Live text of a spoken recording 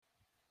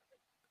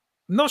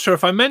not sure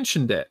if I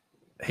mentioned it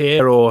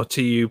here or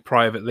to you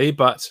privately,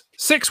 but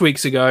 6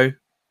 weeks ago,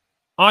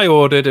 I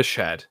ordered a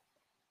shed.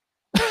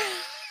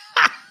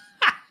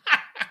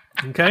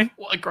 Okay?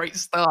 What a great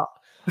start.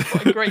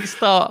 What a great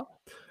start.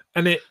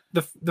 And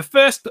the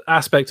first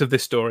aspect of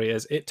this story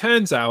is it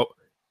turns out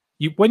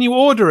when you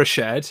order a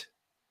shed,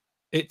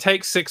 it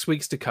takes 6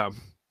 weeks to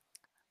come.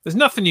 There's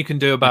nothing you can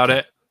do about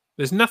it.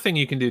 There's nothing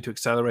you can do to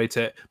accelerate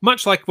it.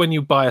 Much like when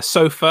you buy a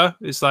sofa,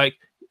 it's like,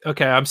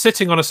 okay, I'm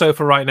sitting on a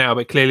sofa right now,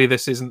 but clearly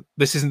this isn't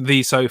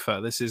the sofa.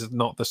 This is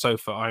not the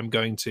sofa I'm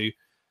going to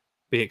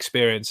be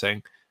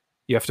experiencing.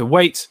 You have to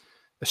wait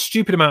a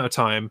stupid amount of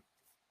time,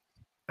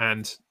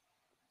 and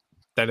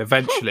then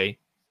eventually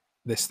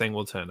this thing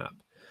will turn up.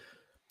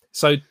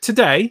 So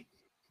today,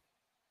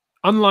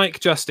 unlike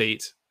Just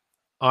Eat,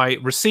 I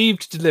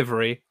received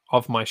delivery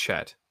of my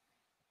shed.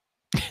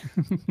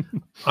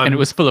 And it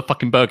was full of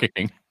fucking Burger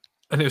King.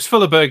 And it was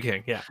full of Burger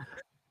King, yeah.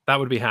 That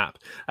would be hap.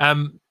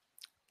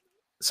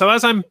 So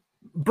as I'm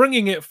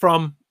bringing it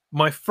from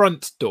my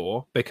front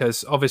door,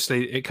 because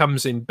obviously it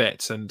comes in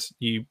bits and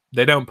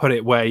they don't put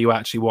it where you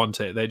actually want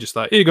it. They're just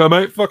like, here you go,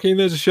 mate. Fucking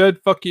there's a shed.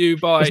 Fuck you,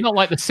 bye. It's not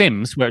like The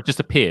Sims where it just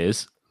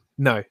appears.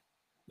 No.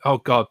 Oh,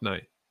 God, no.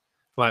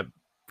 Like,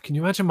 can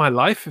you imagine my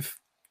life if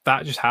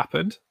that just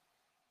happened?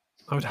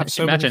 I would have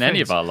so many imagine any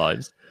things. of our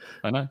lives.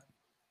 I know.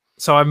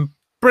 So I'm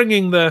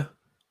bringing the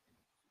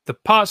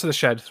parts of the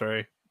shed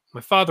through.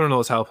 My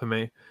father-in-law's helping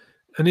me,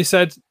 and he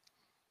said,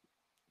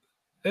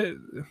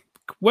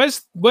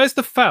 "Where's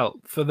the felt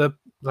for the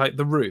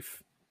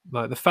roof,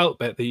 like the felt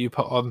bit that you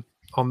put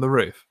on the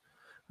roof?"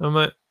 And I'm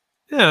like,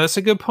 "Yeah, that's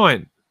a good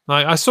point."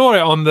 Like I saw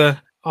it on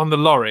the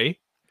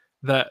lorry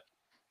that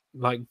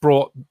like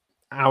brought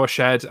our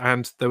shed,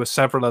 and there were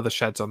several other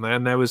sheds on there,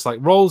 and there was like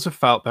rolls of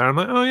felt there. I'm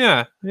like, "Oh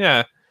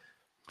yeah."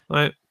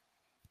 Like,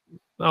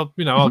 I'll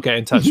get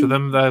in touch with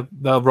them.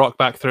 They'll rock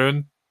back through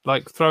and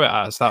like throw it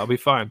at us. That'll be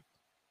fine.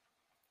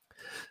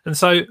 And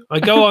so I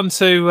go on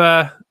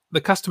to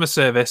the customer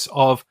service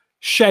of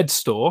Shed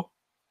Store.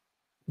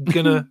 I'm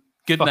gonna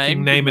good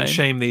fucking name and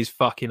shame these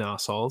fucking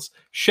assholes.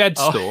 Shed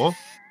Store.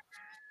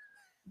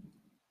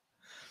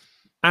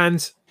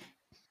 And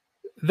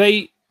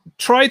they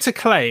tried to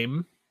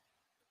claim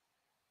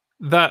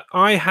that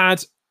I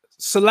had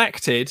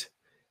selected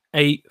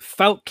a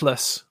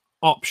feltless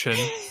option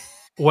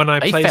when I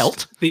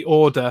placed the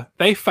order.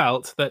 They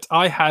felt that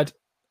I had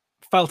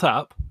felt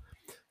up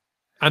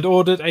and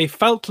ordered a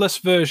feltless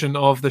version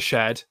of the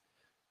shed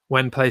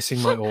when placing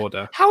my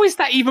order. How is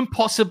that even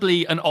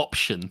possibly an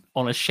option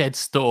on a Shed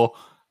Store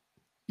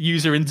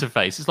user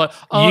interface? It's like,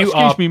 you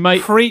excuse me,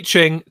 mate.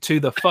 Preaching to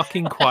the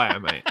fucking choir,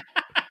 mate.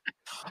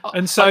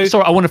 And so,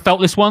 sorry, I want a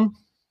feltless one.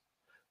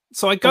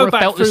 So I go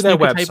back through their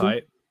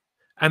website,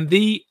 and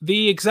the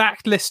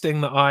exact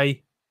listing that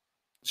I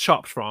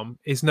shopped from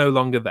is no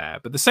longer there,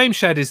 but the same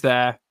shed is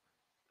there,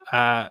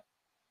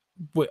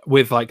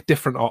 with like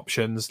different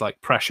options,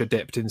 like pressure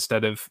dipped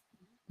instead of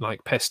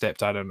like piss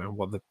dipped. I don't know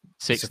what the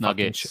 6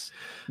 nuggets,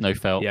 no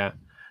felt. Yeah,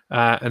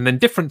 and then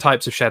different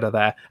types of shed are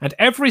there, and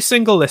every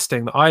single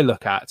listing that I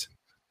look at,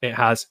 it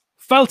has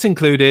felt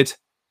included.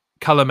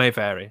 Color may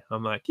vary.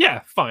 I'm like,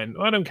 yeah, fine.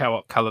 I don't care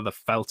what color the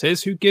felt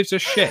is. Who gives a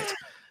shit?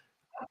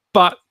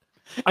 But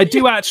I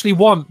do actually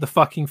want the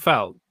fucking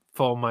felt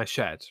for my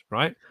shed,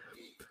 right?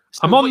 So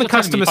I'm on the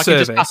customer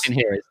service.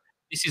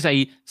 This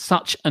is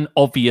such an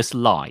obvious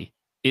lie.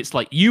 It's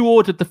like you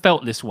ordered the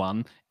feltless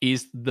one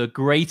is the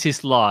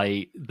greatest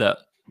lie that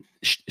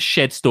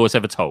Shed Store has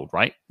ever told,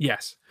 right?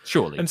 Yes,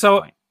 surely. And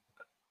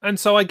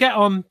so I get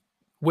on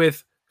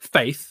with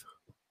Faith,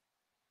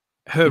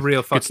 her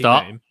real fucking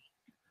name.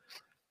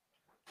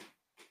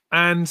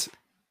 And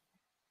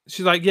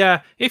she's like,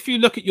 yeah, if you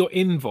look at your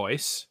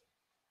invoice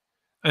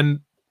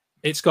and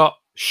it's got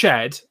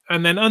shed,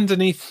 and then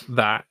underneath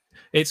that,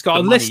 it's got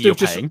a list of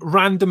just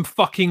random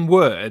fucking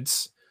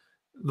words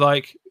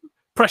like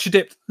pressure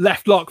dipped,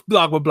 left lock,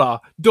 blah, blah, blah,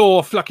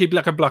 door, flucky,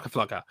 blacka, blacka,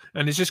 flugger.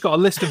 And it's just got a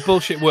list of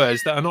bullshit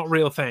words that are not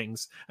real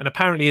things. And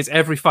apparently is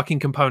every fucking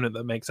component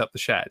that makes up the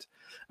shed.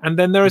 And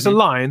then there is a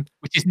line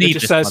which is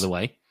needless, by the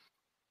way.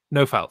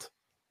 No felt.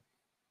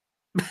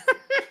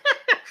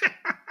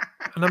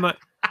 And I'm like,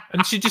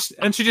 and she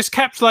just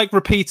kept like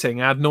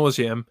repeating ad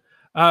nauseum.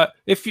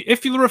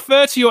 If you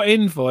refer to your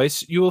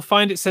invoice, you will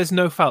find it says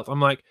no felt. I'm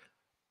like,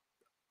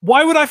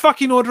 why would I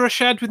fucking order a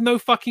shed with no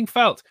fucking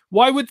felt?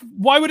 Why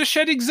would a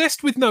shed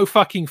exist with no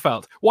fucking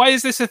felt? Why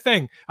is this a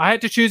thing? I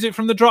had to choose it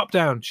from the drop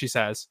down, she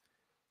says.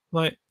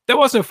 Like, there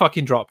was no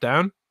fucking drop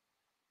down.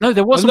 No,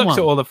 there wasn't. I looked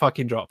at all the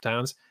fucking drop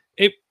downs.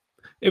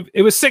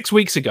 It was 6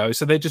 weeks ago,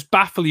 so they just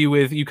baffle you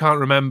with you can't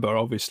remember,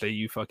 obviously,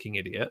 you fucking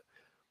idiot.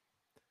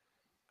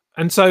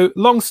 And so,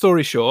 long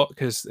story short,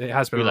 because it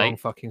has been a long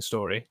fucking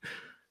story,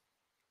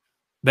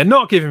 they're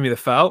not giving me the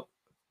felt.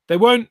 They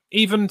won't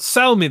even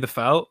sell me the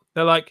felt.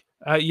 They're like,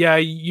 yeah,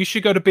 you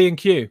should go to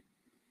B&Q.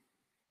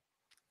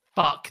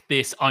 Fuck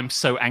this. I'm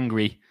so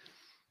angry.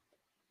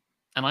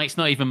 And it's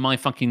not even my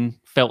fucking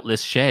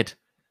feltless shed.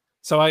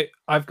 So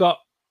I've got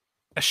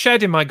a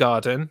shed in my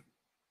garden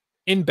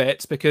in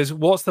bits, because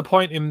what's the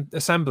point in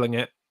assembling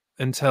it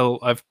until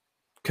I've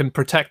can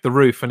protect the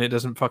roof and it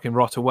doesn't fucking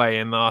rot away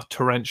in our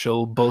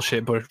torrential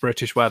bullshit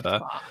British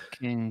weather.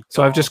 Fucking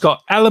so I've just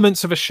got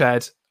elements of a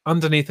shed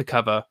underneath the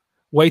cover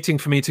waiting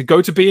for me to go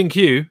to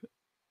B&Q,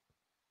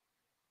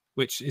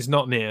 which is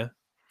not near,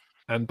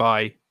 and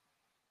buy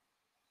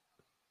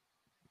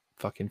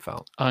fucking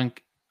felt. I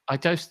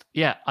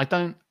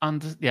don't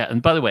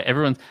and by the way,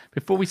 everyone,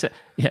 before we said,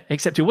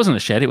 except it wasn't a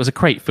shed, it was a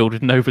crate filled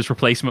with Nova's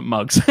replacement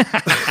mugs.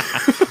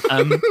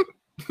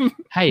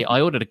 Hey,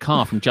 I ordered a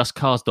car from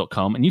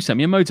justcars.com and you sent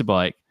me a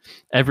motorbike.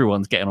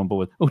 Everyone's getting on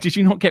board. Oh, did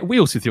you not get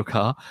wheels with your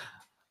car?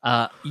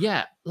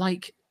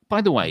 Like,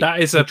 by the way, that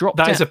is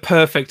a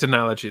perfect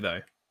analogy though.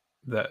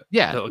 That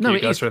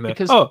it is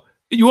because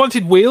you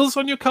wanted wheels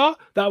on your car?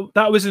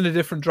 That was in a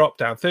different drop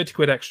down, 30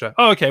 quid extra.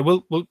 Oh, okay.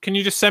 Well, can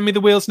you just send me the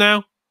wheels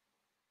now?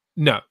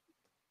 No.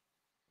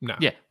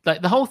 Yeah,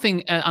 like the whole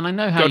thing, and I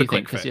know how you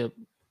think because you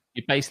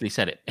basically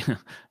said it,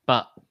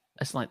 but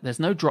it's like there's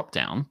no drop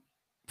down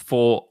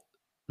for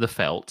the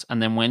felt,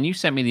 and then when you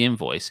sent me the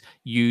invoice,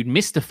 you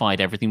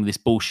mystified everything with this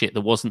bullshit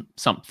that wasn't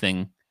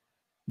something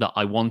that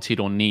I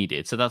wanted or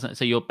needed.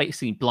 So you're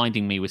basically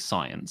blinding me with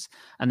science,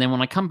 and then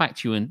when I come back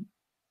to you and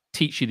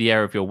teach you the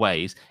error of your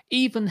ways,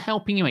 even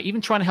helping you out,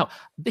 even trying to help,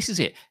 this is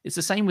it. It's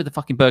the same with the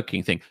fucking Burger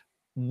King thing.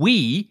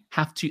 We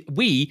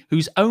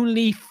whose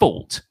only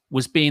fault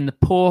was being the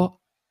poor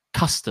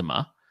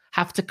customer,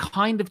 have to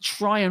kind of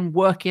try and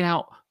work it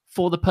out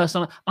for the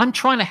person. I'm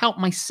trying to help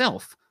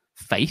myself,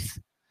 Faith.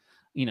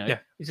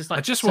 It's just like,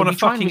 I just want a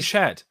fucking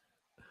shed.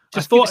 I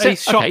thought a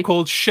shop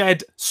called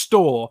Shed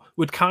Store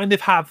would kind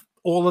of have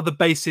all of the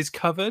bases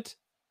covered.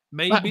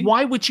 Maybe. But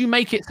why would you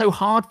make it so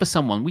hard for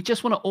someone? We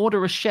just want to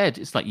order a shed.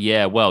 It's like,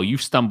 yeah, well,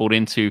 you've stumbled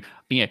into,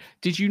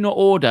 did you not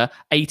order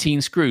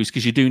 18 screws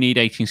because you do need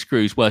 18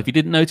 screws? Well, if you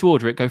didn't know to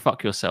order it, go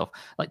fuck yourself.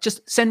 Like,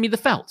 just send me the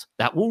felt.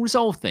 That will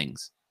resolve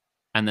things.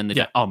 And then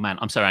oh man,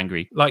 I'm so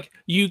angry. Like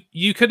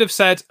you could have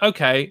said,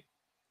 okay,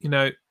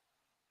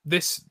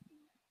 this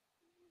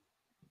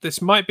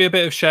might be a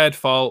bit of shared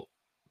fault.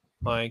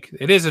 Like,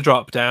 it is a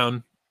drop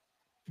down.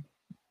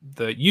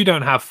 You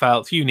don't have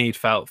felt, you need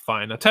felt.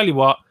 Fine. I'll tell you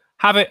what,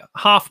 have it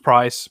half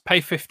price, pay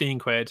 15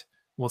 quid.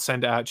 We'll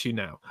send it out to you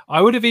now.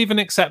 I would have even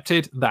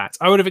accepted that.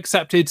 I would have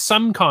accepted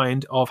some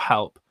kind of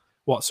help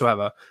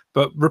whatsoever.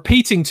 But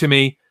repeating to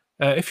me,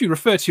 if you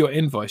refer to your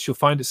invoice, you'll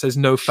find it says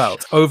no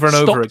felt over and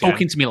over again. Stop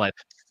talking to me like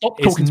that. Stop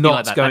talking to me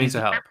like that. Going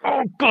to help.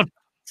 Oh, God.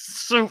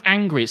 So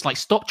angry. It's like,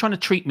 stop trying to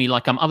treat me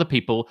like I'm other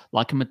people,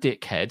 like I'm a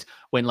dickhead,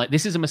 when like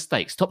this is a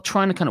mistake. Stop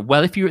trying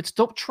to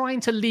stop trying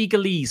to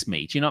legalese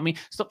me. Do you know what I mean?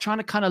 Stop trying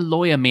to kind of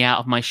lawyer me out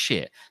of my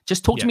shit.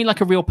 Just talk to me like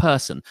a real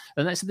person.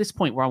 And that's at this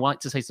point where I like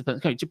to say to the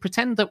person, to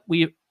pretend that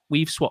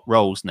we've swapped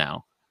roles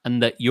now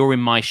and that you're in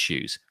my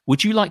shoes.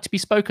 Would you like to be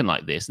spoken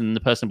like this? And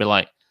the person will be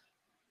like,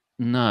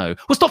 no.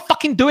 Well, stop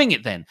fucking doing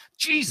it then.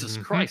 Jesus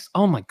Christ.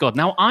 Oh my God.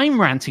 Now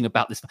I'm ranting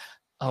about this.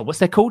 Oh, what's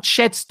that called?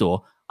 Shed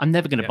Store. I'm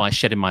never going to buy a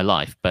shed in my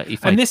life, but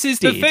this is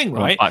the thing,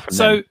 right?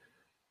 So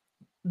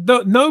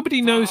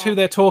nobody knows who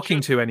they're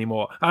talking to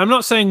anymore. I'm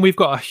not saying we've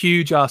got a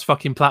huge ass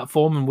fucking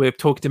platform and we're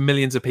talking to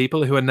millions of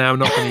people who are now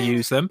not going to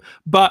use them,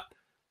 but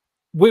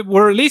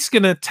we're at least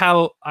going to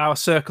tell our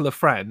circle of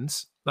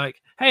friends,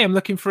 like, hey, I'm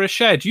looking for a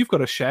shed. You've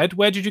got a shed.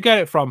 Where did you get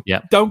it from? Yeah.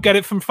 Don't get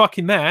it from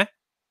fucking there.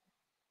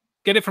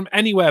 Get it from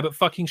anywhere but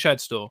fucking Shed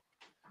Store.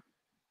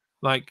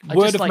 Like,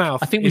 word of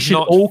mouth. I think we should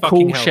all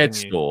call Shed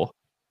Store.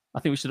 I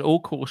think we should all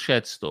call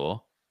Shed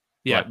Store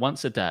like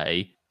once a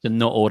day to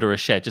not order a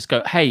shed. Just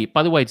go, hey,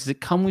 by the way, does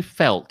it come with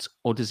felt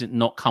or does it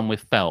not come with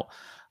felt?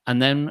 And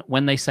then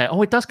when they say,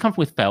 oh, it does come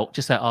with felt,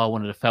 just say, oh, I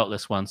wanted a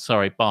feltless one.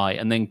 Sorry, bye.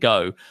 And then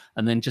go.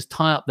 And then just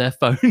tie up their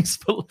phones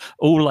for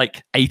all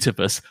like 8 of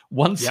us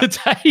once a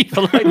day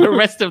for like the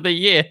rest of the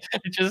year.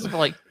 It's just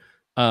like,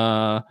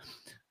 the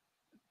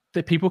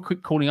people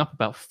keep calling up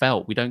about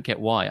felt. We don't get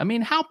why. I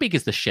mean, how big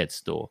is the Shed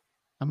Store?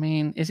 I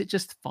mean, is it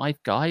just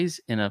 5 guys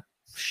in a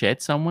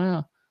shed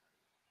somewhere?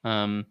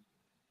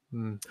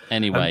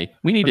 Anyway,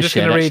 we need a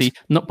shed actually,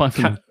 not by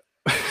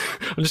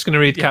I'm just going to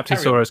read Captain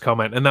Sora's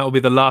comment, and that will be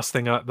the last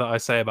thing that I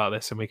say about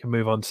this, and we can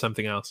move on to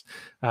something else.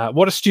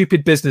 What a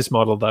stupid business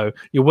model, though.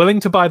 You're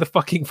willing to buy the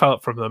fucking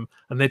felt from them,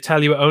 and they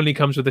tell you it only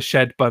comes with a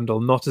shed bundle,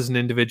 not as an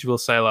individual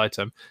sale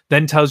item,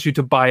 then tells you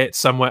to buy it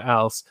somewhere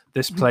else.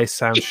 This place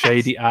sounds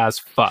shady as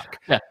fuck.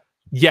 Yeah.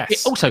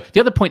 Yes. Also, the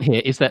other point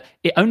here is that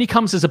it only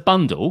comes as a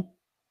bundle,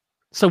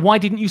 so why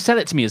didn't you sell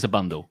it to me as a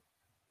bundle?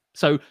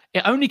 So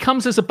it only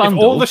comes as a bundle.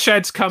 If all the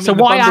sheds come in the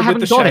bundle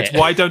with the sheds,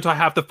 why don't I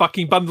have the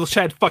fucking bundle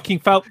shed fucking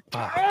felt?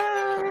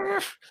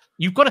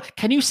 You've got to.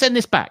 Can you send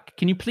this back?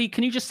 Can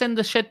you just send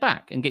the shed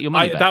back and get your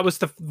money back? That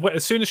was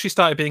as soon as she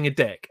started being a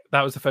dick,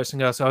 that was the first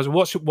thing I was.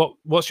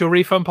 What's your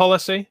refund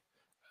policy?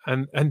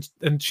 And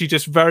she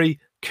just very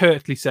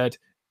curtly said,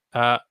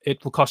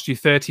 it will cost you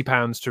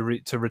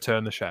 £30 to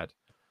return the shed.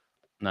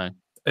 No.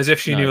 As if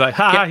she knew, like,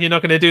 you're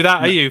not going to do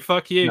that, are you?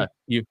 Fuck you. No,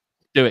 you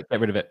do it. Get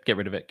rid of it. Get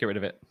rid of it. Get rid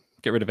of it.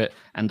 Get rid of it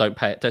and don't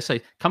pay it. Don't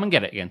say, come and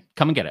get it again.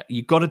 Come and get it.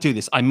 You've got to do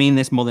this. I mean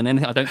this more than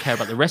anything. I don't care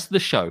about the rest of the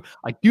show.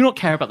 I do not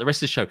care about the rest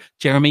of the show.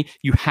 Jeremy,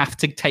 you have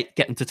to get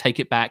them to take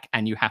it back,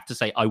 and you have to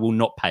say, I will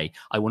not pay.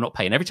 I will not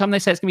pay. And every time they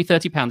say it's going to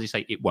be £30, you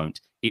say, it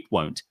won't. It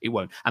won't. It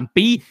won't. And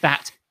be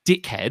that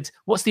dickhead.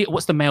 What's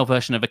the male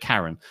version of a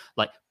Karen?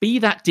 Like, be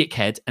that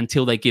dickhead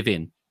until they give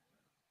in.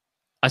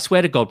 I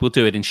swear to God, we'll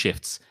do it in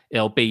shifts.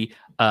 It'll be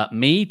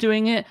me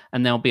doing it,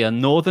 and there'll be a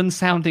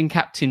northern-sounding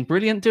Captain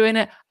Brilliant doing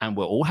it, and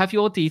we'll all have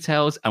your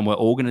details, and we're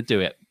all going to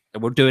do it.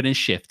 And we'll do it in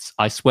shifts.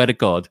 I swear to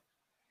God.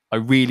 I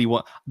really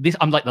want this.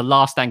 I'm like the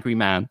last angry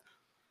man.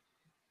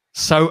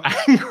 So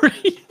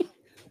angry.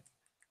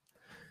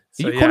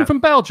 So, Are you calling from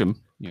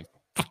Belgium? You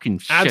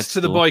fucking adds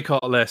to the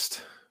boycott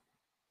list.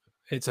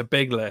 It's a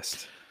big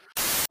list.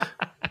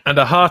 And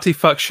a hearty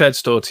fuck shed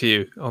store to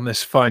you on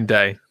this fine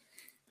day.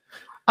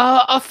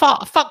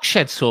 Fuck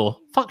shed store.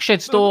 Fuck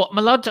shed store,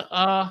 my lord.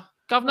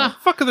 Governor.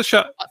 Fuck of the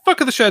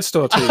shed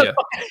store to you.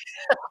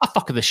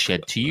 Fuck of the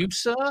shed to you,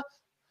 sir.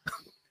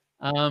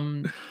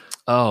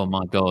 Oh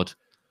my God.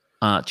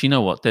 Do you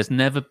know what? There's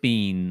never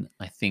been,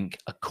 I think,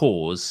 a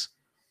cause.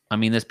 I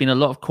mean, there's been a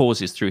lot of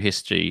causes through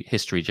history,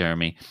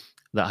 Jeremy,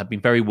 that have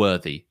been very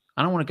worthy.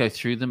 I don't want to go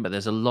through them, but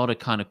there's a lot of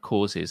kind of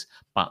causes.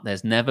 But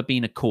there's never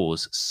been a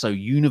cause so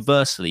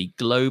universally,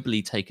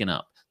 globally taken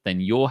up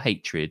than your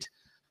hatred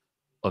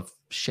of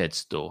shed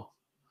store.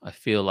 I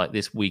feel like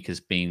this week has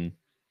been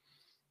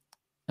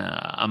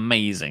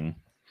amazing.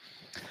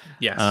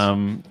 Yes.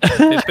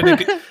 It's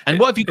been and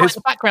what have you got in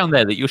the background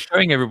there that you're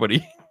showing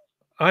everybody?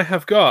 I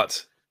have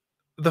got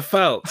the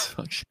felt.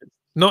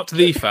 Not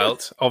the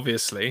felt,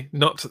 obviously.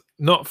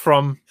 Not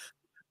from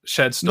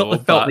shed store. Not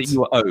the felt that you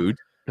were owed.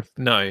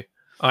 No.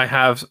 I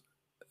have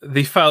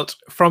the felt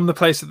from the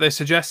place that they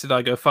suggested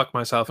I go fuck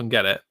myself and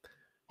get it.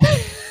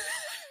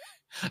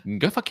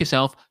 Go fuck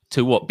yourself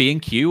to what,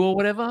 B&Q or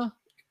whatever?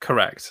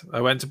 Correct.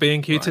 I went to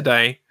B&Q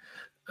today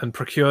and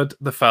procured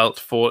the felt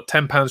for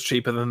 £10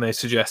 cheaper than they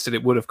suggested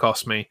it would have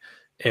cost me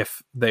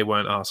if they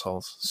weren't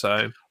assholes.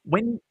 So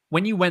when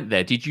you went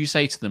there, did you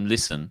say to them,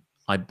 listen,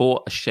 I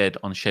bought a shed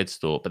on Shed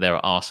Store, but there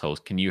are assholes.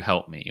 Can you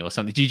help me or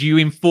something? Did you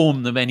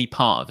inform them any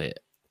part of it?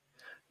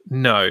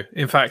 No.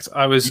 In fact,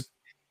 I was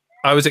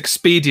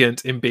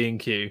expedient in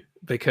B&Q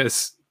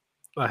because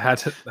I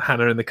had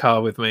Hannah in the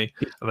car with me,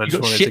 and I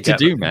just wanted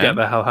to get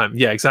the hell home.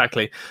 Yeah,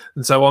 exactly.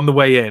 And so on the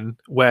way in,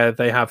 where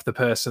they have the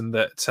person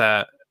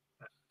that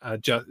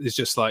is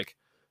just like,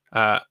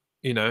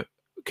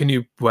 can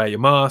you wear your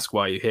mask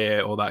while you're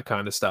here, all that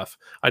kind of stuff.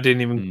 I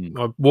didn't even.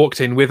 I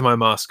walked in with my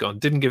mask on,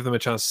 didn't give them a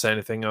chance to say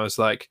anything. I was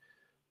like,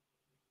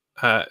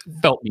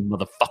 "Felt me,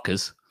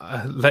 motherfuckers."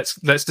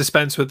 Let's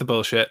dispense with the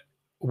bullshit.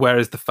 Where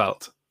is the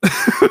felt?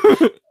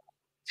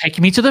 Take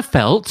me to the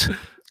felt.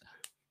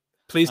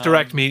 Please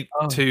direct me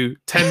to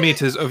 10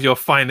 meters of your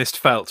finest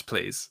felt,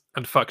 please.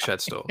 And fuck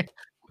shed store.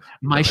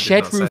 My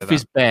shed roof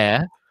is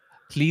bare.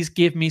 Please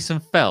give me some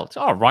felt.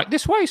 Oh, right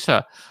this way,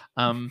 sir.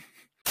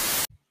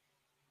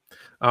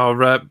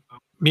 Our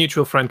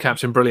mutual friend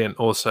Captain Brilliant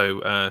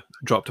also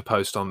dropped a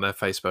post on their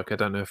Facebook. I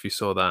don't know if you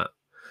saw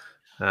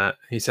that.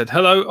 He said,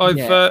 "Hello,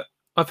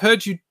 I've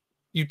heard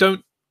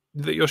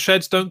that your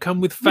sheds don't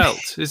come with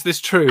felt. Is this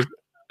true?"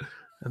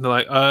 And they're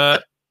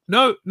like,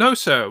 no,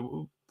 sir.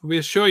 We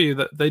assure you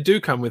that they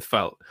do come with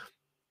felt."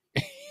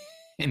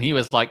 And he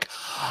was like,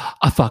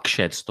 "A fuck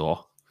shed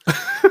store."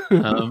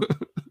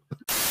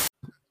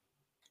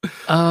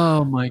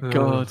 Oh my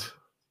God!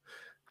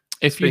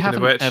 If you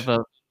haven't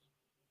ever,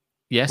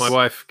 yes, my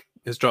wife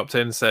has dropped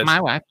in and said, "My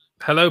wife,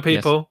 hello,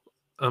 people.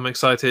 Yes. I'm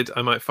excited.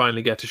 I might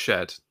finally get a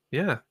shed."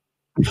 Yeah.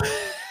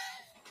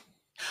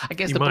 I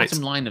guess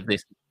bottom line of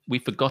this,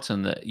 we've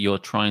forgotten that you're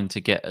trying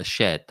to get a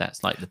shed.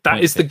 That's like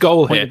that is the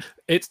goal here.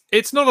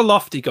 It's not a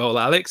lofty goal,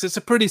 Alex. It's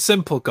a pretty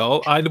simple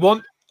goal. I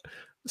want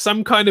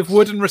some kind of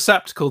wooden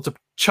receptacle to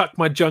chuck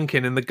my junk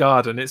in the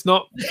garden. It's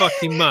not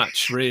fucking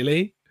much,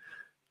 really.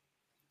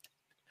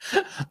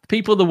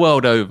 People the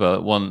world over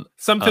want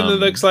something that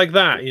looks like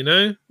that,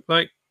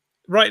 like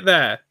right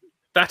there.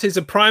 That is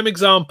a prime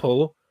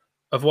example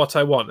of what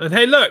I want. And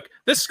hey, look,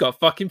 this has got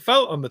fucking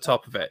felt on the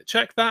top of it.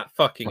 Check that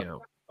fucking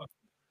out.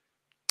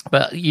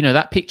 But,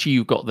 that picture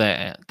you got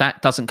there,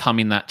 that doesn't come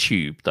in that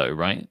tube, though,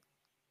 right?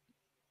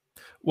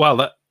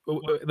 Well,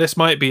 this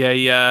might be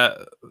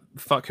a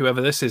fuck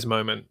whoever this is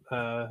moment.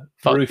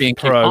 Fuck being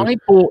Pro. I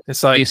bought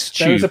it's like, this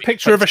tube. There's a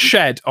picture of a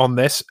shed on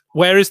this.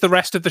 Where is the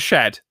rest of the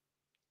shed?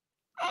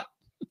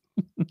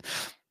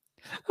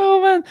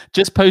 Oh, man.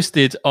 Just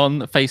posted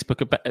on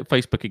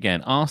Facebook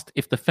again. Asked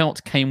if the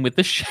felt came with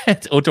the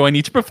shed, or do I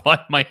need to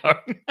provide my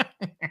own?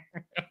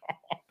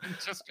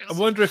 I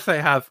wonder if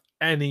they have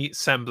any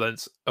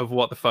semblance of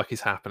what the fuck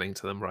is happening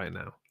to them right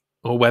now,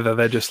 or whether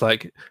they're just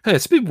like, hey,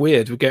 it's a bit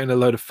weird. We're getting a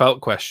load of felt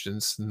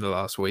questions in the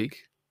last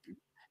week.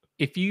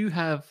 If you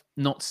have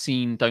not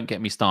seen Don't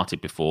Get Me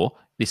Started before,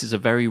 this is a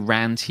very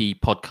ranty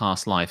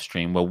podcast live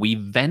stream where we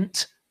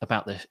vent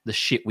about the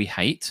shit we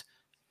hate.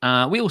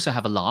 We also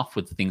have a laugh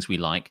with the things we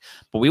like,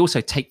 but we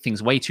also take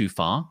things way too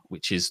far,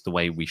 which is the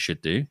way we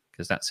should do,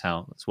 because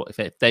that's what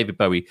if David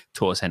Bowie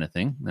taught us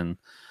anything, then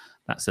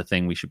that's the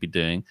thing we should be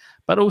doing.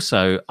 But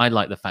also, I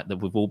like the fact that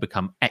we've all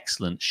become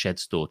excellent Shed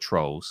Store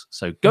trolls.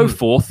 So go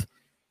forth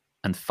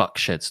and fuck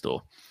Shed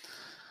Store.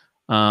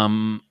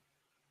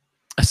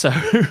 So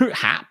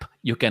Hap,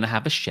 you're going to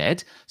have a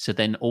shed. So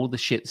then all the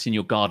shits in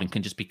your garden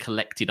can just be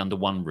collected under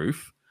one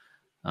roof.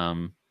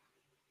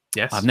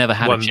 Yes. I've never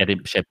had a shed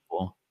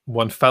before.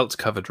 One felt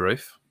covered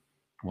roof.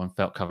 One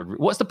felt covered roof.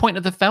 What's the point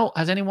of the felt?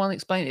 Has anyone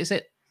explained? Is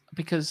it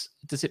because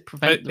does it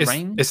prevent the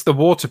rain? It's the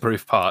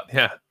waterproof part.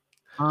 Yeah.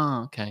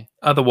 Oh, okay.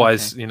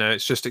 Otherwise,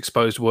 it's just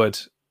exposed wood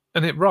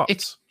and it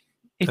rots.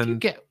 If you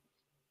get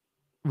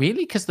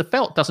really, because the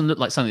felt doesn't look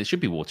like something that should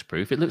be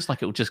waterproof. It looks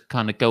like it will just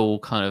kind of go all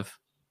kind of,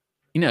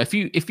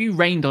 if you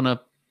rained on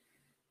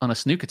a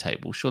snooker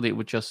table, surely it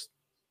would just.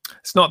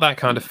 It's not that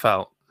kind of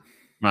felt.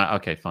 Right.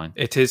 Okay. Fine.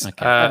 It is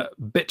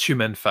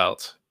bitumen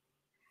felt.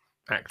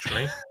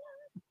 Actually.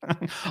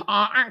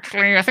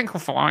 Actually, I think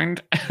I'll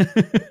find.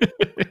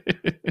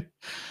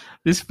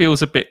 This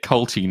feels a bit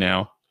culty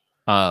now.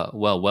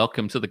 Well,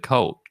 welcome to the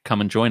cult.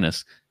 Come and join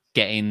us.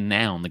 Get in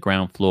now on the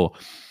ground floor.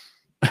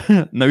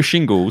 No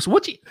shingles.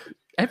 Should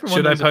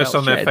I post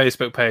on their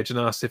Facebook page and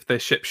ask if they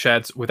ship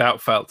sheds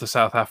without felt to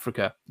South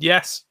Africa?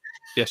 Yes.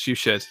 Yes, you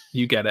should.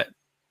 You get it.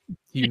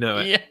 You know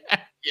it. Yeah.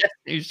 Yes,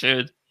 you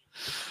should.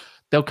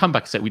 They'll come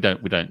back and say, we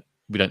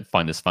don't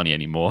find this funny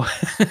anymore.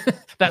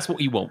 That's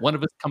what you want. One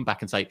of us come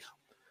back and say,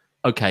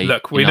 okay,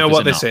 look, we know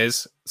what this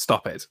is.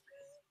 Stop it.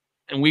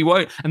 And we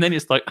won't. And then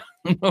it's like,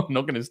 no, I'm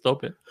not going to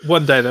stop it.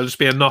 One day there'll just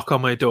be a knock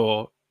on my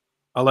door.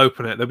 I'll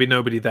open it. There'll be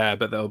nobody there,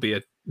 but there'll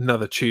be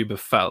another tube of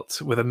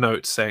felt with a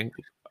note saying,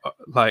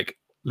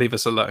 leave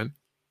us alone.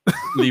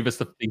 leave us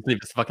the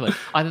fucking alone.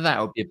 Either that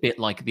or it'll be a bit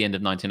like at the end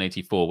of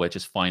 1984, where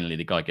just finally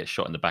the guy gets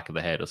shot in the back of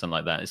the head or something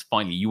like that. It's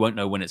finally, you won't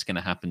know when it's going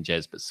to happen,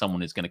 Jez, but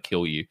someone is going to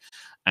kill you.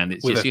 And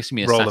it's just going to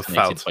be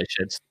assassinated by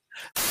Sheds.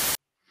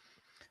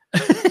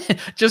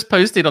 Just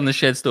posted on the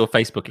Shed Store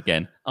Facebook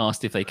again.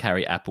 Asked if they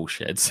carry Apple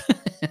sheds.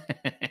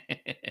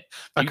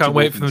 I can't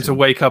wait for them to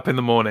wake up in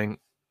the morning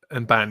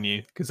and ban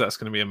you, because that's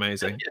going to be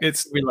amazing. Yeah,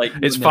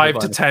 it's 5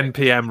 to 10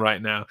 p.m.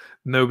 right now.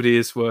 Nobody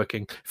is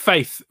working.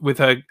 Faith, with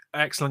her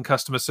excellent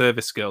customer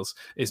service skills,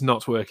 is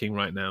not working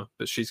right now,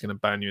 but she's going to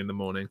ban you in the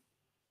morning.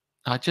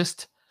 I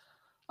just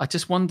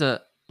wonder,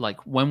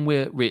 like, when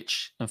we're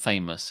rich and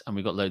famous and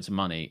we've got loads of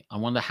money, I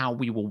wonder how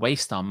we will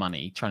waste our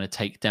money trying to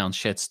take down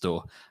Shed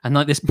Store. And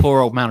like this poor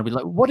old man will be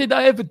like, what did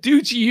I ever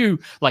do to you?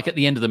 Like at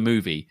the end of the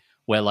movie,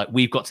 where like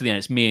we've got to the end,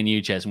 it's me and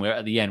you, Jez, and we're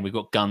at the end, we've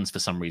got guns for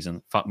some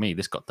reason. Fuck me,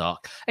 this got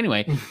dark.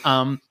 Anyway,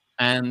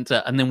 and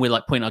then we're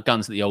like pointing our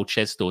guns at the old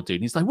Shed Store dude.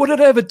 And he's like, what did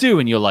I ever do?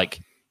 And you're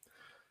like,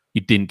 you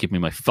didn't give me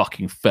my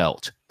fucking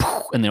felt.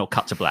 And then it'll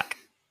cut to black.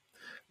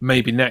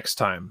 Maybe next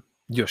time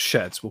your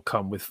sheds will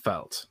come with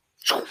felt.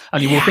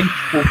 And you will think,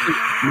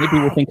 maybe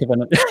we'll think of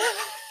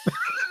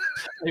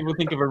maybe we'll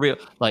think of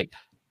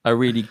a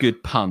really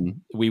good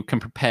pun we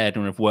can prepare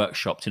and have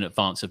workshopped in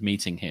advance of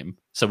meeting him.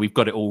 So we've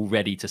got it all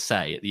ready to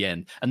say at the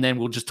end. And then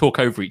we'll just talk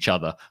over each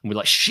other and we're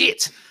like,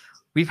 shit,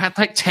 we've had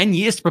like 10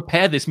 years to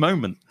prepare this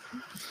moment.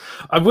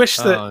 I wish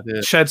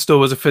that Shed Store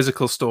was a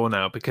physical store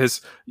now,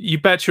 because you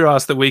bet your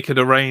ass that we could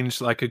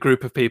arrange like a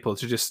group of people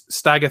to just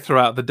stagger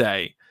throughout the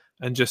day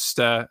and just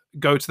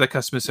go to their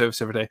customer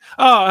service every day.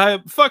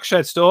 Fuck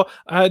Shed Store.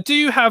 Do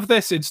you have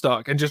this in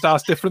stock? And just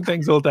ask different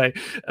things all day.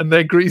 And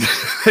they're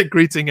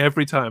greeting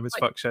every time is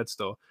fuck Shed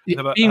Store.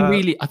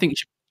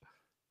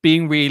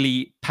 Being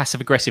really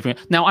passive aggressive.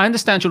 Now, I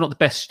understand you're not the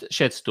best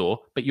Shed Store,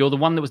 but you're the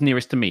one that was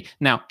nearest to me.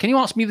 Now, can you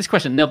ask me this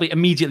question? And they'll be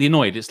immediately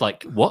annoyed. It's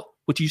like, what?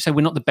 Would you say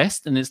we're not the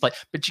best? And it's like,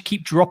 but you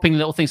keep dropping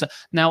little things.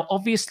 Now,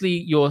 obviously,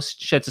 your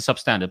sheds are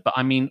substandard, but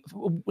I mean,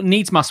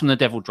 needs must when the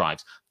devil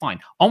drives. Fine.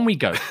 On we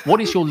go. What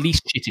is your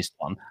least shittest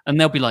one? And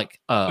they'll be like,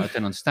 I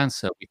don't understand,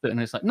 sir.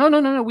 And it's like,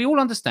 no. We all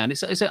understand.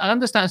 It's an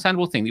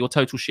understandable thing that you're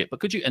total shit, but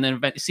could you? And then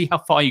eventually see how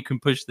far you can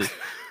push this.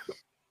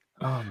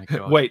 Oh my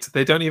God. Wait,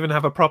 they don't even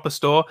have a proper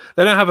store?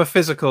 They don't have a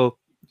physical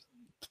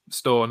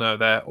store. No,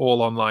 they're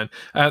all online.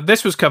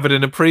 This was covered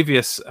in a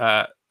previous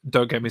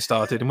Don't Get Me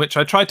Started, in which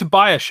I tried to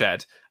buy a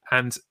shed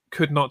and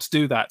could not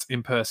do that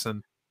in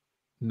person,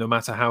 no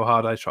matter how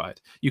hard I tried.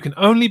 You can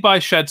only buy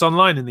sheds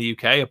online in the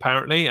UK,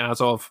 apparently,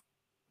 as of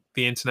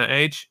the internet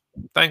age.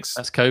 Thanks.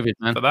 That's COVID,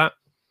 man. For that.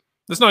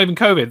 That's not even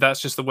COVID. That's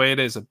just the way it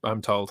is,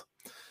 I'm told.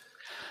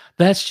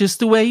 That's just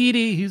the way it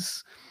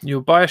is.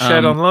 You'll buy a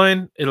shed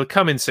online. It'll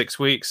come in 6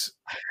 weeks.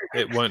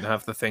 It won't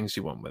have the things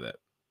you want with it.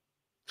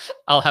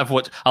 I'll have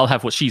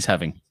what she's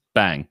having.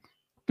 Bang.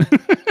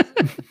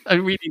 I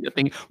really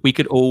think we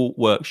could all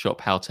workshop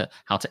how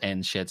to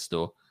end Shed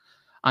Store.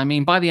 I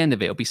mean, by the end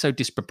of it, it'll be so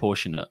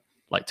disproportionate,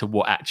 like to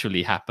what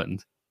actually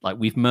happened. Like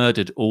we've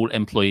murdered all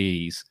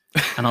employees,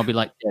 and I'll be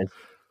like, yeah, "Do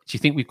you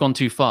think we've gone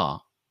too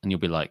far?" And you'll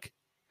be like,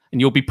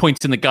 and you'll be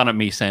pointing the gun at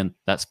me, saying,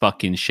 "That's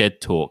fucking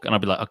shed talk." And I'll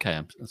be like, "Okay,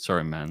 I'm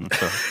sorry, man. I'm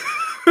sorry."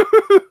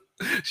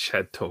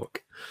 Shed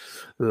talk,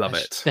 love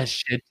it. That's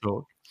shed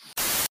talk.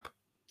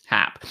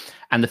 Hap,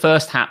 and the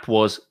first hap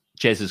was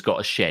Jez has got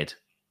a shed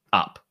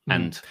up,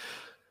 and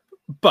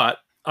but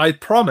I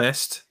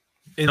promised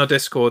in our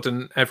Discord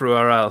and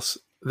everywhere else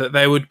that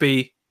there would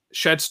be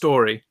Shed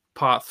Story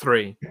Part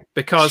 3,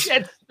 because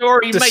Shed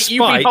Story, mate,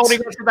 you be holding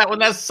on to that one.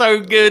 That's so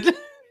good.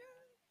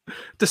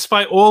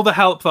 Despite all the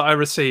help that I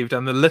received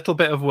and the little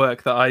bit of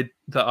work that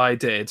I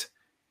did,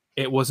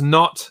 it was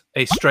not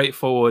a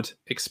straightforward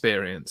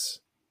experience.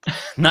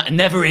 No, it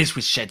never is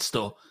with Shed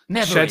Store.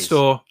 Never. Shed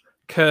Store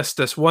cursed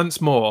us once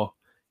more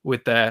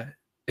with their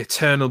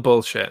eternal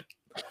bullshit.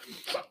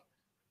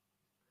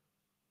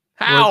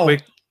 How?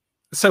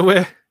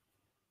 We're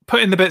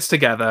putting the bits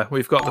together.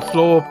 We've got the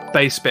floor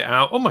base bit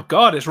out. Oh my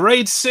god, it's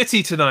Raid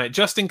City tonight.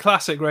 Justin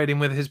Classic raiding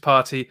with his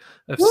party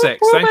of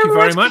 6. Thank you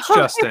very much,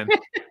 Justin.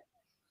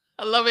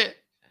 I love it.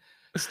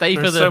 Stay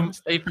for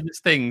the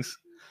stings.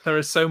 There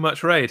is so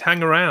much raid.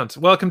 Hang around.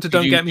 Welcome to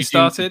Don't Get Me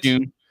Started,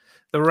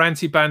 the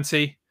Ranty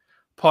Banty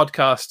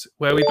podcast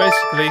where we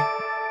basically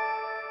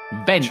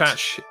vent,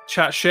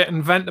 chat shit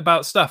and vent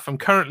about stuff. I'm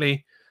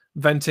currently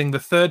venting the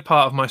third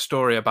part of my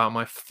story about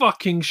my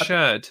fucking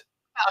shed.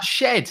 A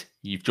shed.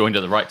 You've joined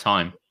at the right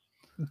time.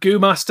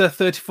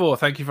 Goomaster34,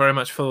 thank you very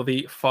much for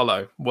the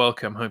follow.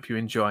 Welcome. Hope you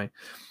enjoy.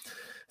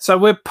 So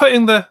we're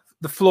putting the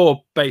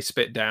floor base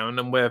bit down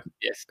and we're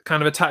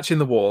kind of attaching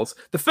the walls.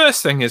 The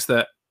first thing is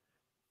that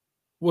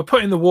we're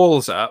putting the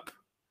walls up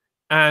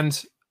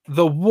and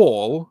the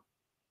wall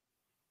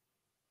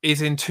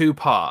is in 2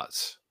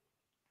 parts.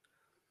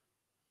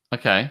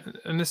 Okay.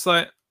 And it's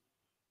like,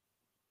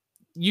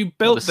 you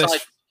built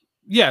this...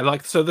 Yeah,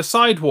 like, so the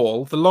side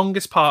wall, the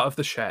longest part of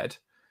the shed,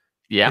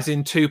 is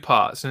in 2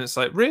 parts. And it's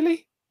like,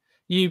 really?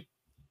 You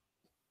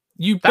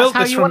built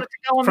this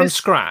from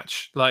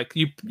scratch. Like,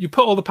 you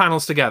put all the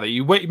panels together.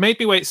 You made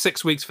me wait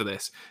 6 weeks for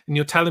this. And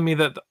you're telling me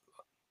that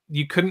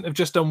you couldn't have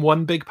just done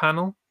one big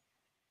panel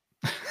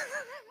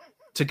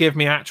to give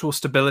me actual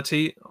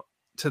stability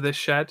to this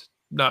shed?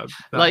 No.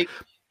 Like...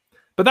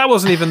 But that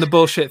wasn't even the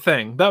bullshit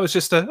thing. That was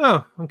just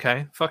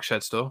okay, fuck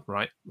Shed Store.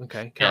 Right,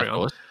 okay, carry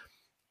on.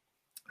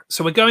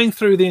 So we're going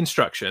through the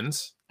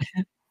instructions,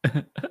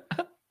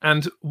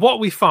 and what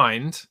we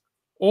find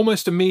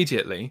almost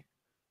immediately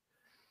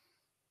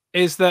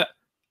is that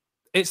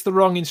it's the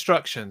wrong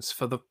instructions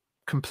for the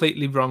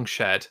completely wrong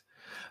shed.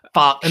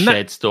 Fuck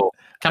Shed Store.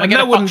 Can I get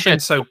a fuck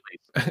Shed Store,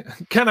 please?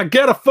 Can I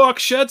get a fuck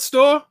Shed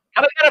Store?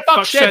 Can I get a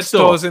fuck Shed Store?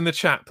 Stores in the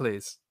chat,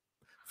 please.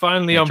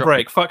 Finally on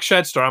break. Fuck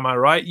Shed Store, am I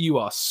right? You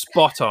are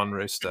spot on,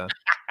 Rooster.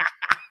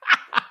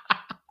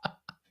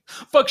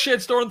 Fuck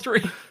Shed Store on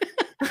 3.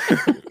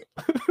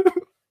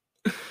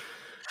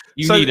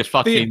 You need a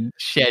fucking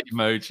shed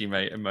emoji,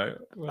 mate.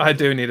 I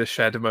do need a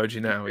shed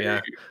emoji now,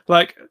 yeah.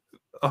 Like,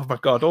 oh my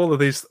god, all of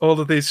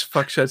these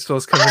fuck Shed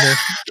Stores coming in.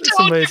 It's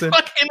amazing.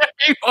 Fucking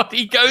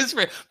everybody goes for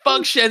it.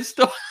 Fuck Shed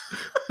Store.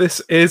 This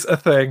is a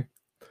thing.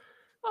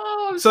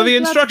 Oh, so the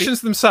instructions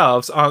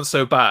themselves aren't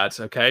so bad,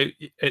 okay?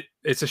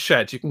 It's a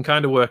shed. You can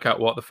kind of work out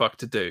what the fuck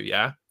to do,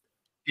 yeah?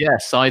 Yeah,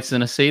 sides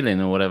and a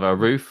ceiling or whatever, a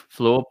roof,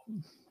 floor,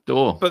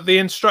 door. But the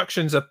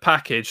instructions are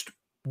packaged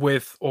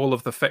with all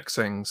of the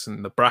fixings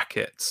and the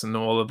brackets and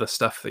all of the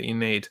stuff that you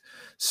need.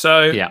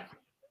 So,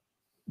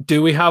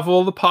 do we have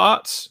all the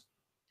parts?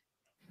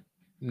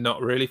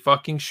 Not really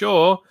fucking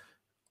sure.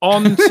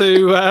 Onto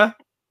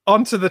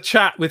the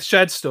chat with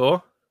Shed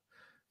Store.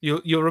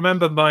 You'll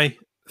remember my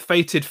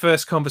fated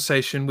first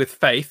conversation with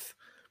Faith.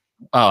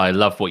 Oh, I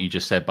love what you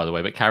just said, by the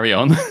way, but carry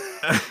on.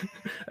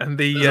 And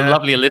the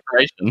lovely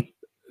alliteration.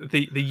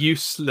 The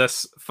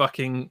useless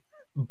fucking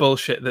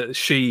bullshit that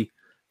she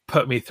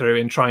put me through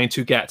in trying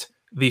to get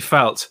the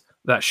felt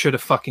that should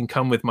have fucking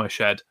come with my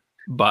shed,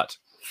 but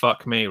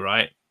fuck me,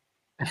 right?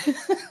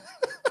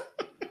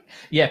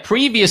 Yeah,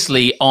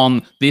 previously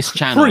on this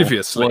channel.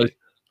 Previously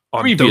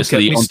on Don't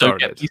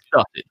Get Me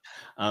Started.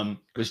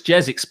 Was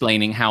Jez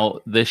explaining how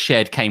the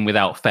shed came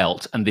without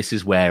felt, and this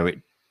is where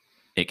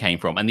it came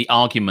from, and the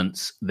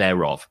arguments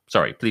thereof.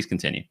 Sorry, please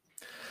continue.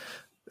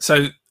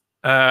 So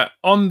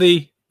on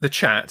the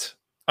chat,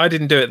 I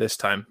didn't do it this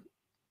time.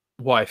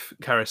 Wife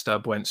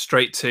Caristub went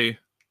straight to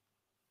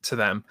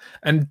them,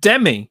 and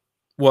Demi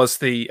was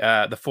the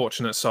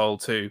fortunate soul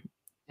to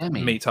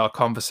meet our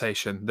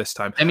conversation this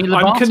time.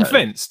 I'm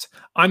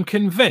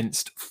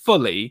convinced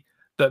fully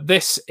that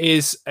this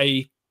is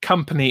a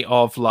company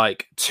of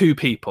like 2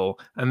 people,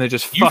 and they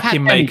just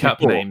fucking make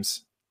up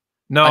names.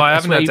 No, I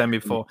haven't had Demi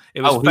before.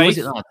 It was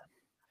Faith.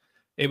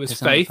 It was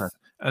Faith,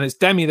 and it's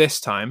Demi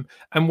this time.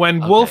 And when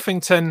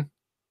Wolfington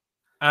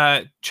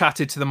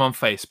chatted to them on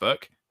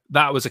Facebook,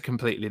 that was a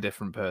completely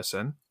different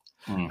person.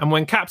 And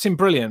when Captain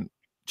Brilliant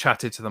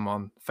chatted to them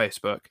on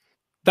Facebook,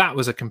 that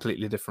was a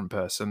completely different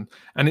person.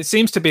 And it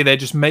seems to be they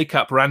just make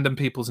up random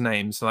people's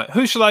names. Like,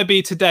 who shall I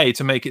be today,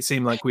 to make it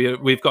seem like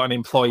we've got an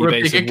employee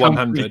base of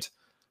 100.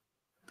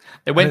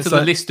 They went to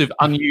the list of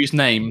unused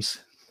names.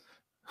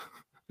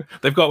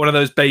 They've got one of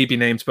those baby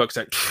names books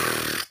like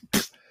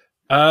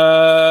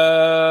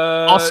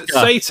Oscar.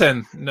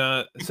 Satan.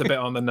 No, it's a bit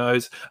on the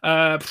nose.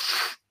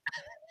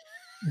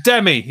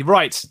 Demi,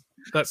 right.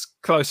 That's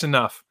close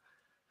enough.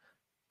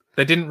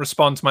 They didn't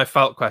respond to my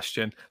felt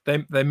question.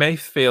 They may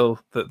feel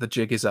that the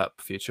jig is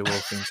up, future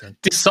Wolfington.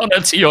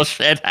 Dishonor to your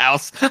shed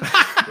house.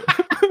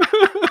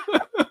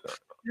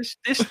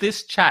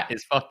 This chat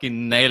is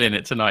fucking nailing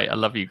it tonight. I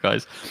love you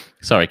guys.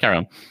 Sorry, carry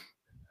on.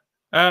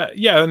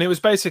 Yeah, and it was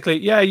basically,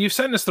 you've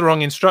sent us the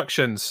wrong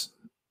instructions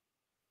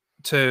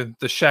to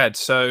the shed,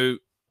 so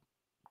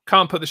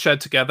can't put the shed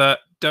together,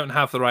 don't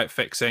have the right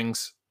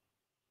fixings.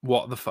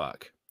 What the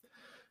fuck?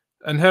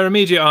 And her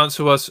immediate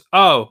answer was,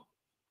 oh,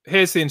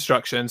 here's the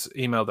instructions,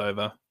 emailed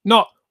over.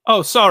 Not,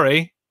 oh,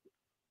 sorry,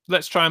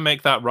 let's try and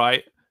make that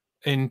right.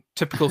 In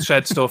typical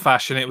shed store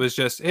fashion, it was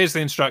just, here's the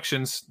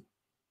instructions.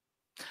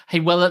 Hey,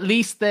 well, at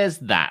least there's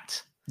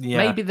that. Yeah.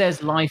 Maybe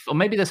there's life, or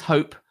maybe there's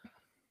hope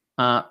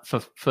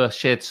for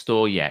shed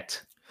store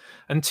yet.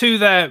 And to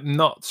their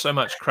not so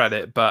much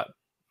credit, but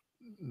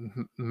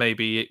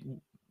maybe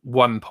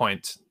 1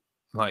 point,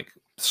 like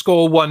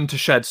score 1 to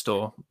shed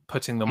store,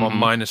 putting them on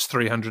minus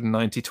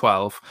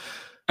 390.12.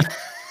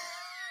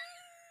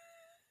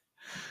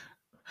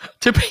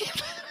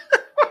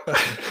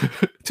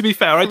 To be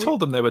fair, I told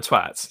them they were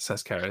twats,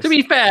 says Keris. To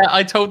be fair,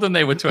 I told them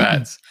they were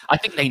twats. I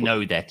think they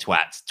know they're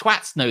twats.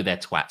 Twats know they're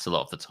twats a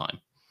lot of the time.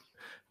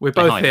 We're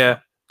both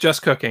here,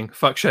 just cooking.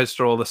 Fuck shed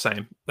store all the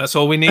same. That's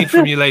all we need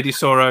from you, Lady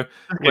Soro.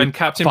 When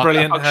Captain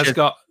Brilliant has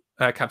got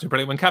when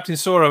Captain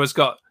Soro has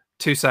got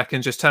 2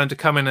 seconds, just tell him to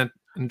come in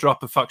and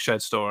drop a fuck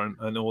shed store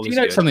and all this.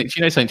 Do you know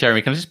something,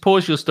 Jeremy? Can I just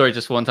pause your story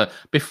just for one time?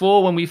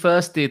 Before, when we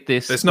first did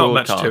this, there's not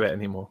much to it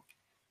anymore.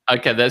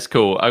 Okay, that's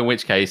cool. In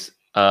which case,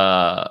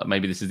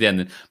 maybe this is the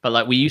end. But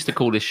like, we used to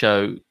call this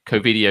show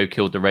 "Covidio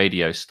Killed the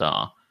Radio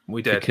Star."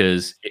 We did,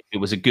 because it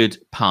was a good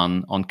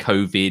pun on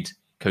COVID.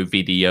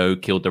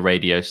 Covidio Killed the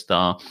Radio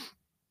Star.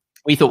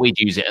 We thought we'd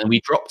use it, and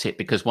we dropped it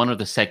because one of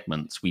the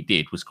segments we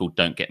did was called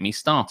 "Don't Get Me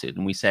Started,"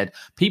 and we said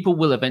people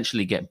will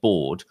eventually get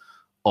bored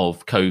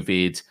of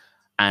COVID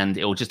and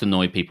it will just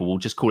annoy people. We'll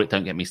just call it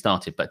 "Don't Get Me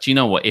Started." But do you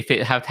know what? If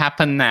it had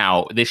happened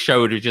now, this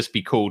show would just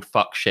be called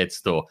 "Fuck Shed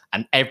Store,"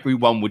 and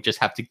everyone would just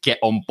have to get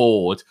on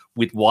board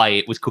with why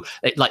it was called,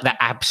 like that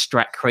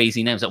abstract,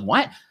 crazy names. Like,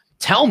 what?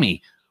 Tell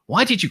me,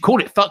 why did you call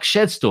it "Fuck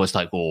Shed Store"? It's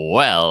like,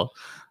 well,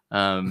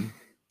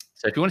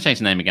 so if you want to change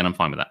the name again, I'm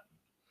fine with that.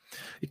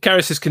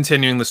 Keris is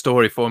continuing the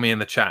story for me in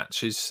the chat.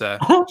 She's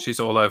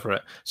all over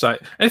it. So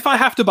if I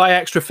have to buy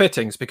extra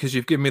fittings because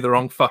you've given me the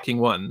wrong fucking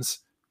ones,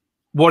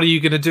 what are you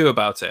going to do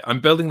about it? I'm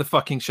building the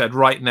fucking shed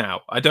right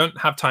now. I don't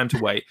have time to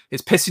wait.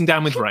 It's pissing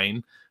down with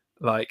rain.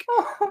 Like,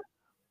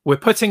 we're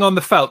putting on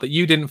the felt that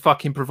you didn't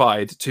fucking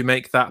provide to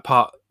make that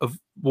part of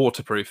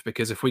waterproof,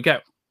 because if we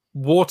get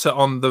water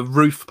on the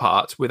roof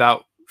part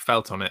without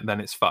felt on it,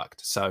 then it's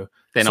fucked. So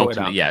then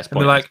ultimately, yeah,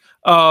 and they're like,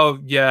 oh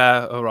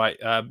yeah, all right,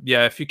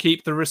 yeah, if you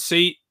keep the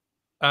receipt,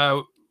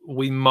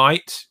 we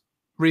might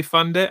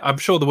refund it. I'm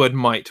sure the word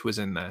 "might" was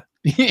in there.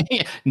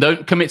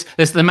 Don't commit.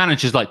 The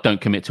manager's like, don't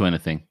commit to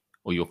anything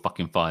or you're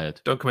fucking fired.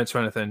 Don't commit to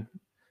anything.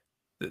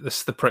 This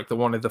is the prick that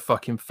wanted the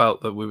fucking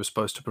felt that we were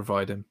supposed to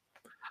provide him.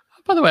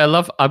 By the way,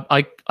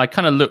 I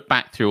kind of look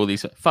back through all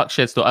these fuck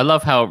shed store. I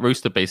love how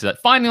Rooster Base is like,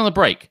 finally on the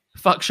break,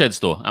 fuck shed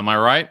store. Am I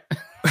right?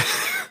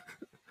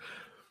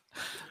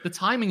 The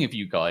timing of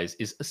you guys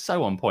is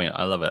so on point.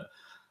 I love it.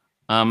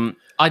 I'll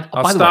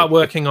start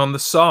working on the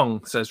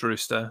song, says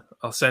Rooster.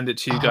 I'll send it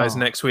to you guys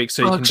next week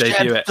so you can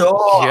debut it.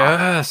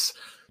 Yes.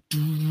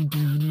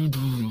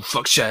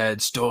 Fuck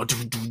shed store.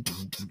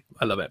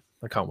 I love it.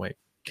 I can't wait.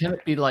 Can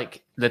it be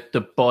like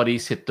the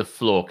bodies hit the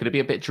floor? Could it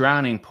be a bit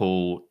Drowning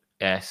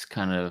Pool-esque,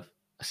 kind of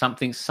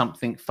something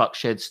fuck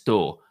shed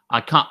store?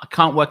 I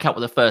can't work out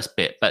what the first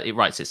bit, but it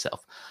writes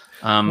itself.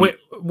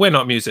 We're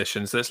not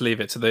musicians. Let's leave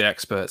it to the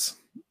experts.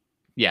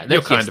 Yeah,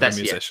 you're kind of a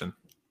musician.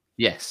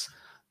 Yes,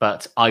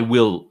 but I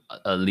will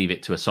leave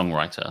it to a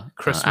songwriter.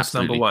 Christmas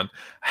number one.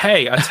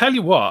 Hey, I tell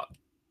you what.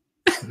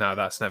 No,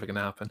 that's never going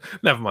to happen.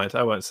 Never mind.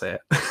 I won't say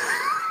it.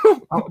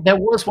 There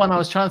was one I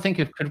was trying to think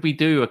of. Could we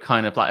do a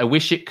kind of like, I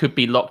wish it could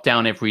be locked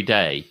down every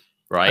day,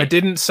 right? I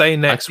didn't say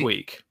next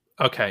week.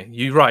 Okay,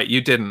 you're right.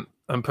 You didn't.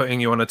 I'm putting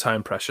you on a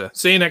time pressure.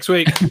 See you next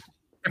week.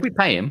 If we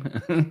pay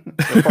him,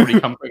 he'll probably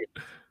come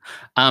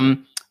quicker.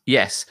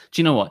 Yes.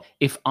 Do you know what?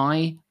 If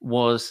I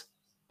was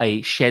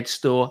a shed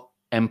store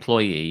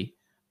employee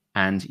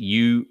and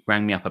you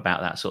rang me up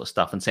about that sort of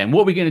stuff and saying,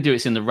 what are we going to do?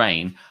 It's in the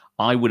rain.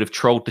 I would have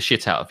trolled the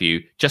shit out of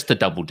you just to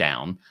double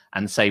down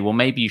and say, well,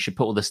 maybe you should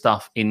put all the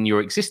stuff in your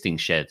existing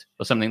shed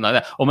or something like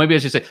that. Or maybe I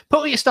should say, put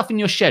all your stuff in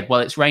your shed while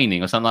it's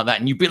raining or something like that.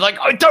 And you'd be like,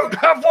 I don't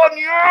have one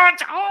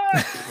yet.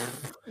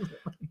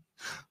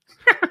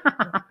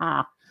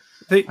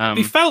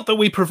 The felt that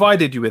we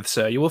provided you with,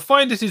 sir, you will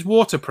find it is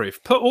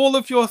waterproof. Put all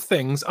of your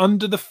things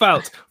under the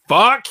felt.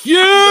 Fuck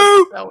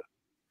you!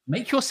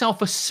 Make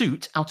yourself a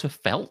suit out of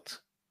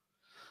felt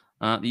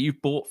that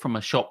you've bought from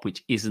a shop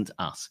which isn't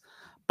us.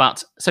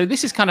 But so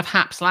this is kind of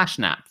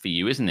hap/nap for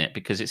you, isn't it?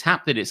 Because it's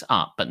hap that it's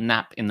up, but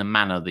nap in the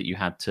manner that you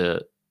had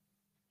to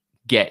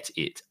get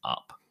it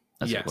up,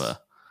 as it were.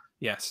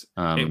 Yes.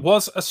 It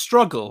was a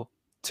struggle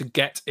to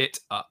get it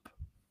up.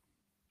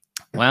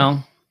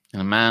 Well,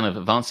 a man of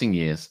advancing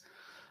years,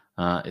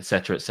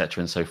 etc.,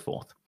 and so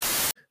forth.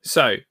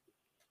 So,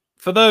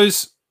 for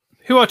those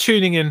who are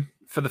tuning in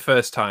for the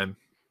first time,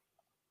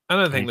 I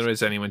don't think there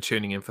is anyone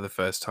tuning in for the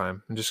first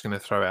time. I'm just going to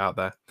throw it out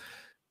there.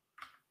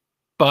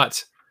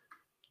 But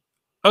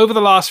over the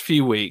last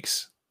few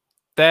weeks,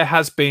 there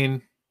has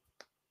been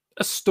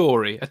a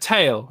story, a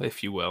tale,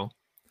 if you will,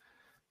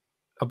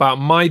 about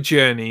my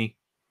journey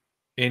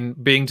in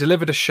being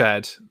delivered a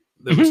shed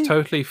that was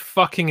totally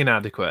fucking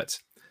inadequate,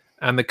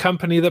 and the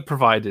company that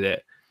provided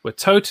it were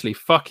totally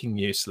fucking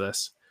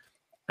useless,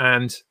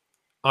 and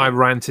I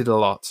ranted a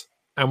lot.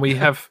 And we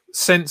have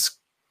since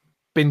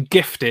been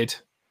gifted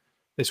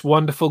this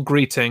wonderful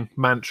greeting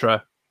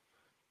mantra,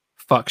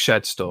 fuck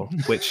Shed Store,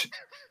 which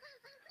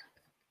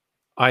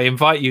I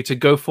invite you to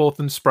go forth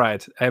and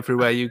spread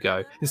everywhere you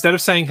go. Instead of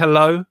saying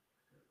hello,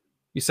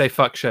 you say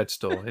fuck Shed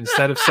Store.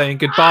 Instead of saying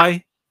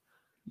goodbye,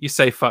 you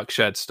say fuck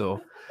Shed Store.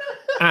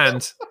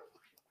 And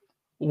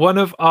one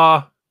of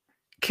our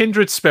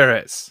kindred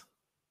spirits,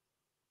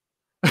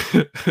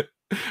 I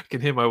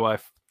can hear my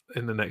wife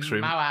in the next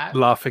room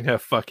laughing her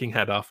fucking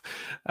head off.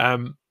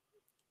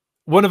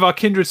 One of our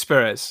kindred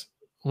spirits,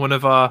 one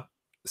of our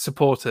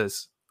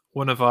supporters,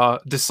 one of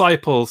our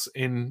disciples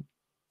in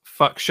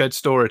fuck Shed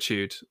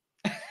Storitude,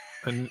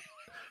 and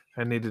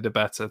I needed a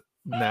better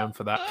noun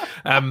for that,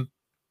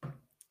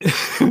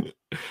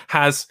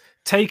 has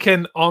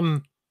taken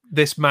on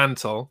this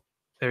mantle.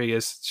 There he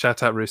is.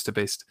 Shout out Rooster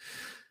Beast.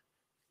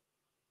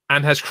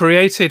 And has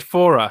created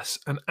for us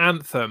an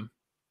anthem,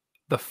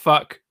 the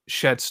Fuck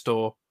Shed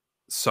Store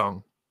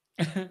song.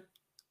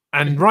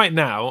 And right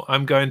now,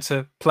 I'm going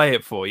to play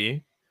it for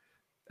you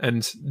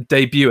and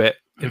debut it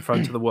in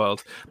front of the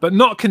world. But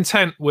not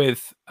content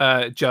with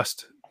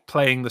just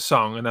playing the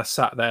song and us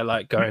sat there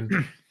like going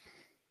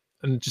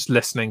and just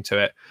listening to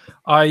it,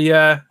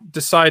 I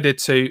decided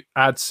to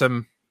add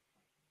some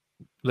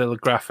little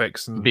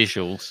graphics and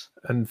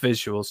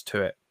visuals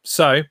to it.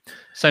 So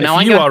now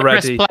I'm going to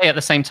press play at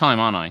the same time,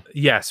 aren't I?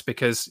 Yes,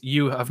 because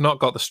you have not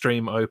got the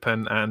stream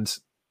open and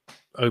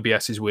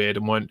OBS is weird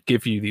and won't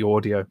give you the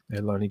audio.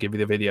 It'll only give you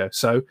the video.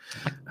 So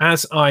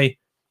as I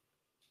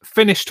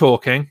finish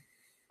talking,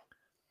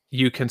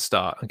 you can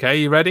start.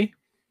 Okay, you ready?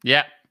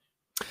 Yeah.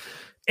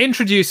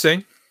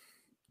 Introducing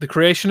the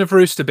creation of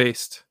Rooster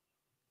Beast,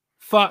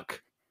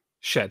 Fuck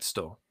Shed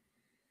Store.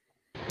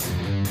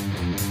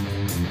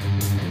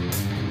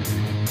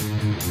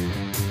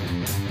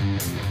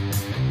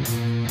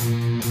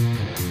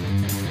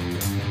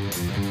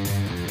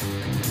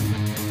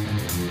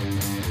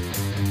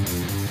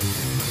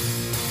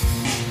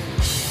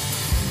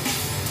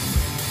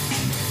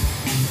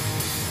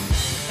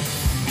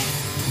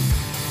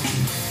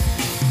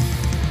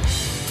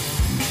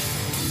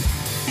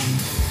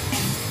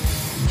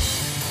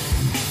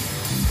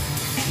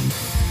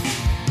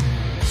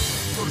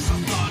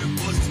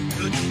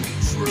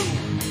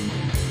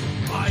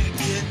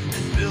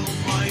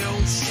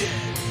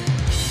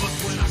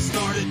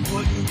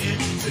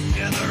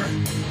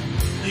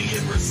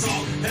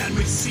 Had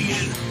me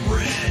seeing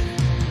red.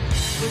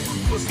 The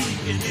roof was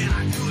leaking and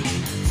I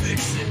couldn't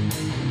fix it.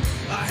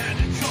 I had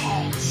to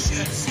call the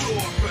Shed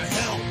Store for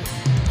help.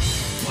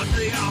 What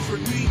they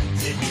offered me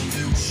didn't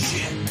do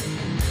shit.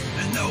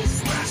 And those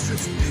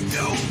bastards can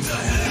go to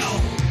hell.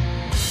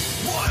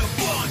 What a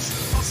bunch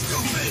of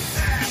stupid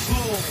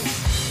assholes.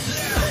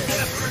 Their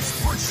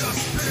efforts were just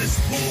piss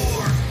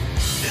poor.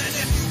 And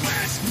if you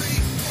ask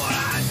me what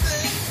I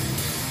think,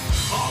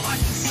 all I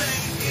can say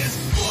is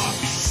fuck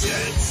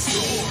Shed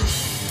Store.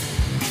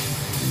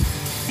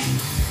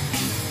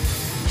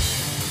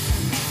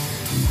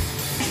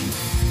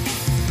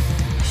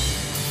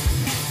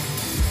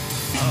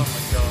 Oh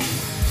my god.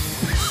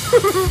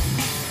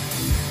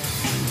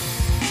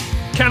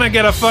 Can I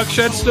get a fuck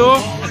Shed Store?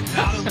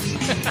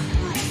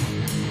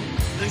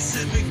 They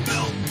sent me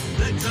belt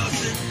that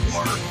doesn't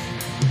work.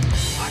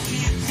 I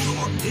can't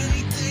store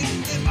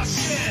anything in my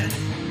shed,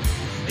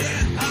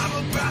 and I'm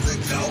about to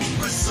go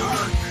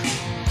berserk.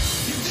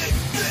 You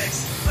didn't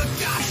fix a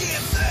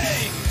goddamn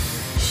thing.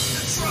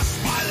 The trust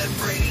pilot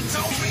rating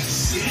don't mean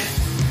shit.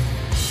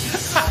 You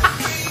sold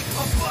me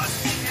a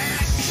busted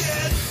ass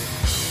shed,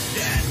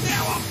 and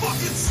now I'm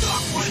fucking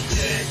stuck with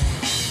it.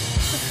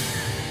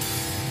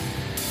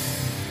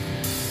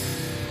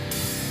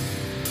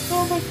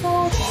 Oh my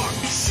god. Fuck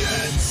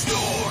Shed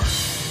Store.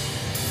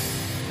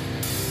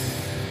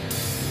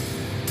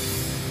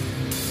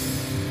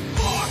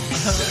 Fuck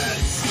Shed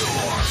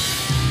Store.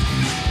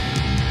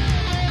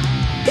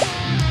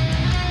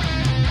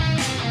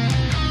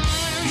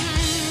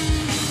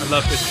 I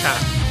love this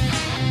cat.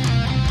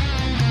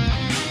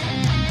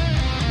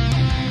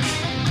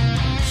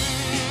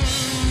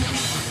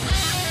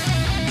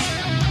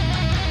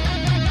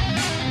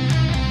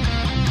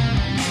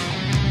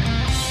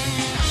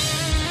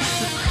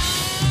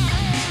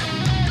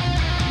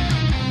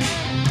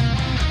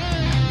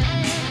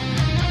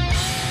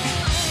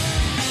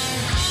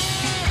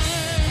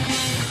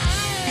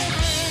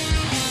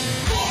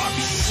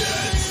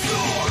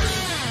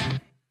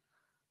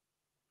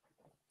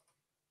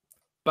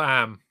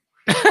 Bam.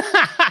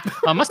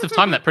 I must have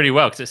timed that pretty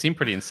well because it seemed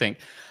pretty in sync.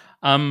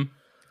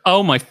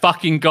 Oh my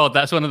fucking god,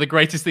 that's one of the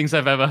greatest things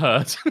I've ever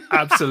heard.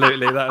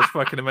 Absolutely, that was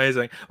fucking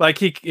amazing. Like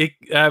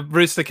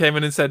Rooster came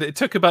in and said it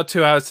took about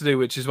 2 hours to do,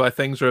 which is why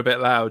things were a bit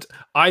loud.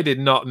 I did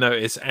not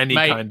notice any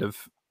kind of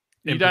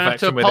you don't have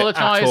to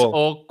apologize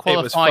or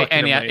qualify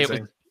any. It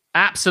was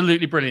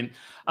absolutely brilliant.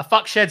 A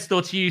fuck Shed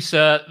Store to you,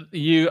 sir.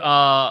 You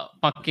are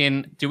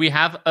fucking. Do we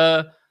have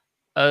a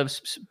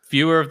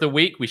viewer of the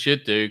week? We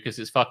should do because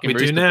it's fucking. We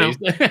do now.